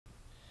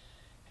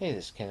Hey,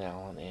 this is Ken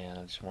Allen, and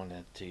I just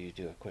wanted to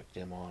do a quick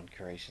demo on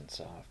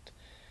CurationSoft.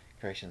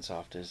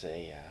 CurationSoft is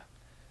a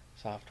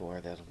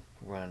software that'll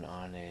run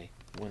on a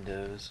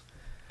Windows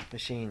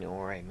machine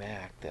or a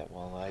Mac that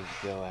will allow you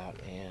to go out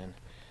and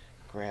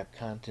grab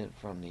content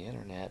from the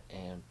internet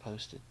and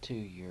post it to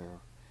your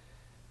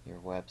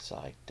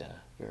website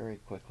very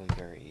quickly,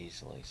 very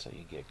easily. So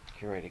you get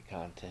curated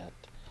content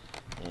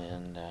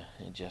in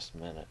just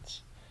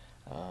minutes.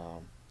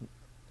 Um,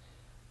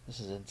 this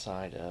is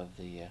inside of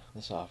the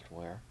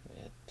software.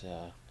 It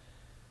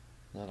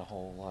not a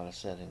whole lot of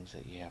settings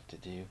that you have to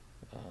do.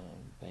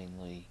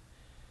 Mainly,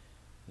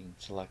 you can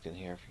select in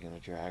here if you're going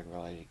to drag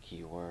related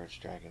keywords,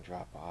 drag and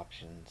drop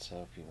options.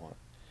 So if you want,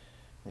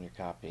 when you're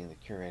copying the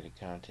curated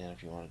content,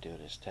 if you want to do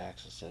it as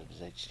text instead of as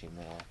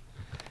HTML,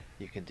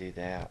 you can do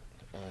that.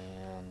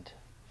 And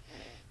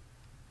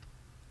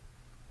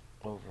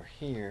over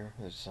here,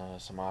 there's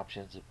some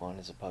options. One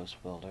is a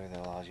post builder that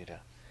allows you to,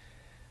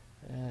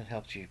 it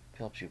helps you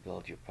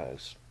build your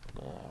posts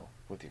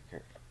with your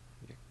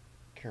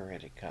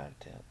curated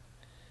content.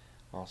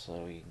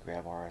 Also, you can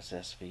grab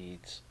RSS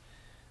feeds.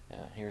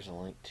 Here's a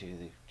link to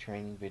the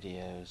training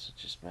videos.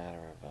 It's just a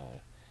matter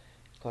of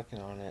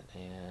clicking on it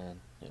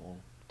and it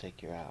will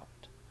take you out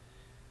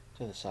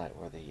to the site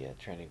where the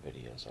training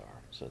videos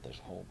are. So there's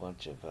a whole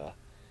bunch of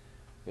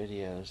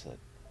videos that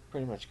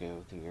pretty much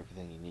go through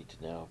everything you need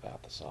to know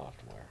about the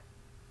software.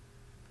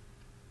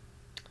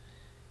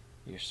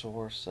 Your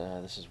source,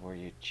 this is where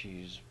you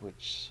choose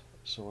which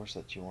source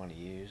that you want to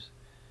use.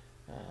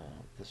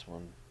 This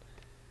one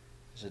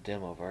is a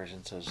demo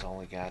version, so it's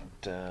only got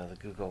the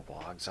Google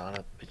blogs on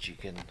it, but you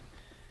can,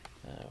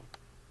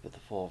 with the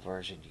full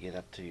version, you get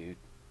up to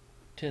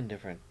 10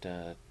 different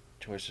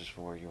choices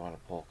for where you want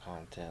to pull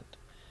content,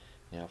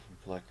 from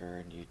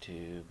Flickr and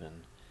YouTube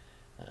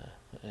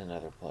and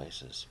other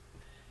places.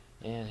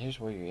 And here's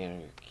where you enter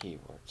your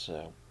keywords.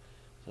 So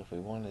if we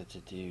wanted to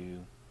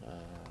do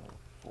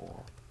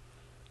for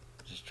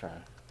just try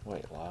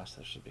weight loss,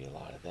 there should be a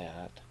lot of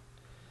that.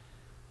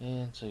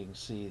 And so you can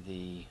see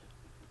the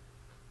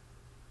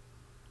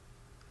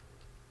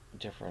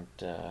different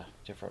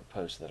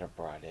posts that are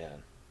brought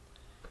in,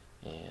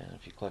 and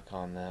if you click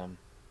on them,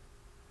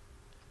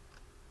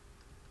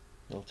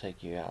 it'll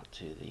take you out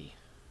to the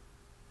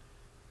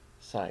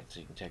site so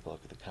you can take a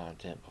look at the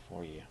content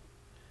before you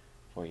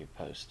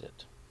post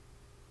it.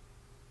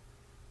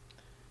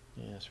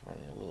 Yeah, it's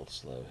running a little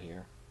slow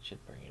here.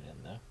 Should bring it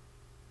in though.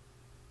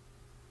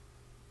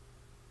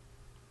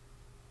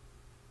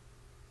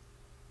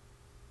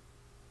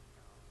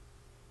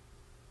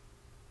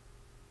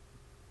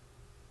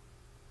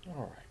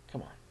 Alright,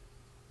 come on.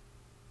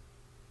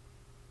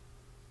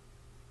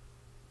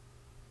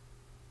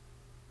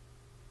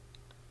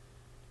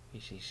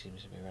 PC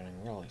seems to be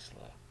running really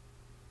slow.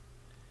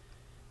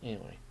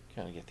 Anyway,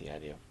 kind of get the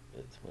idea of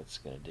what it's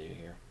going to do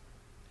here.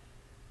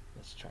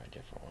 Let's try a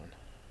different one.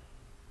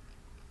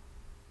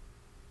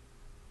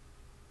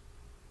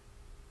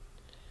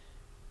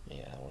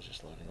 Yeah, that was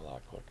just loading a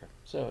lot quicker.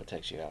 So it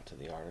takes you out to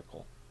the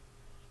article.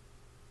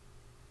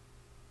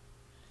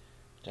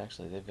 Which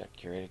actually, they've got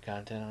curated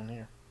content on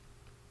here.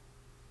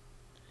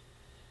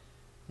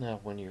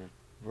 Now, when you're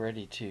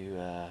ready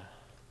to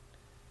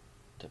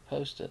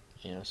post it,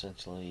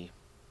 essentially,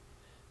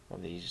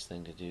 probably the easiest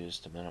thing to do is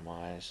to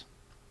minimize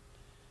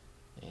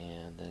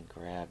and then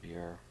grab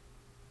your.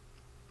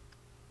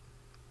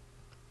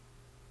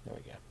 There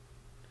we go.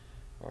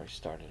 Already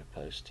started a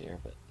post here,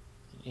 but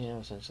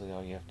essentially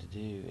all you have to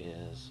do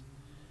is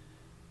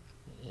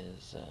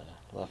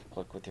left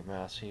click with your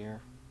mouse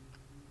here,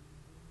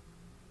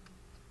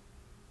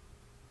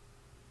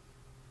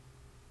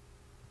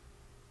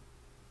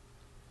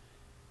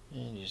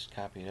 and you just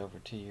copy it over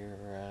to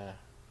your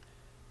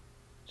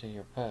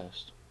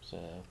post. So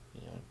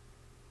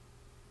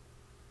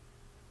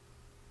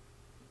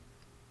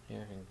here you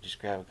can just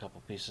grab a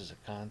couple pieces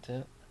of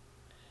content.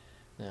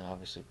 Now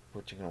obviously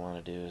what you're going to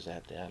want to do is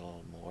add a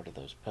little more to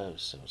those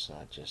posts, so it's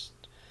not just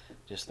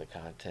the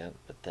content,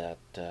 but that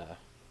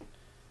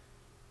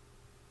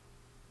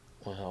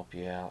will help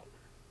you out.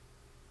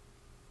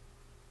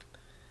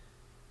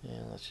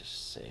 And let's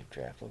just save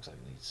draft. Looks like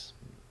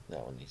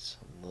that one needs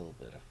a little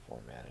bit of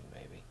formatting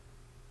maybe.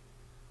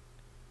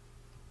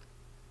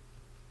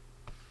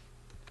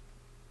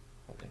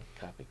 I didn't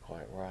copy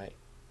quite right.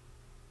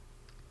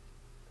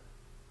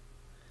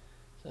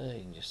 So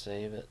you can just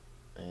save it,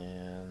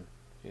 and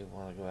if you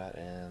want to go out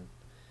and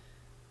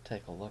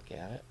take a look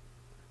at it,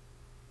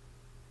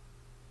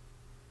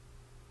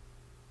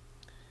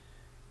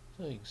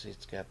 so you can see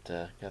it's got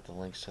the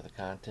links to the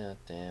content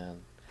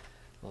and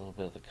a little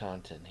bit of the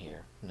content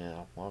here.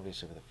 Now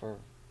obviously with the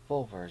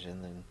full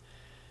version, then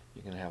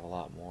you can have a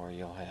lot more.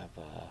 You'll have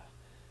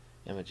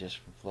images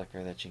from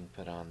Flickr that you can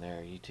put on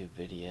there, YouTube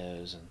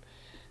videos, and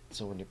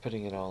so when you're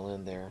putting it all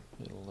in there,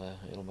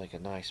 it'll make a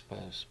nice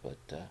post.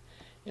 But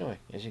anyway,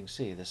 as you can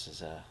see, this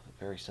is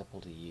very simple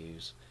to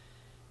use,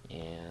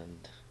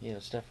 and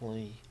it's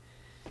definitely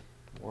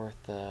worth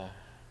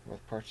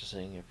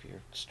purchasing if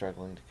you're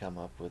struggling to come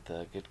up with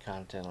good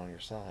content on your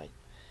site.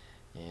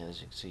 And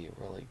as you can see, it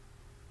really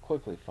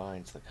quickly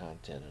finds the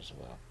content as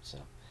well. So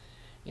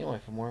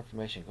anyway, for more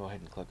information, go ahead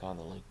and click on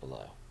the link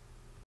below.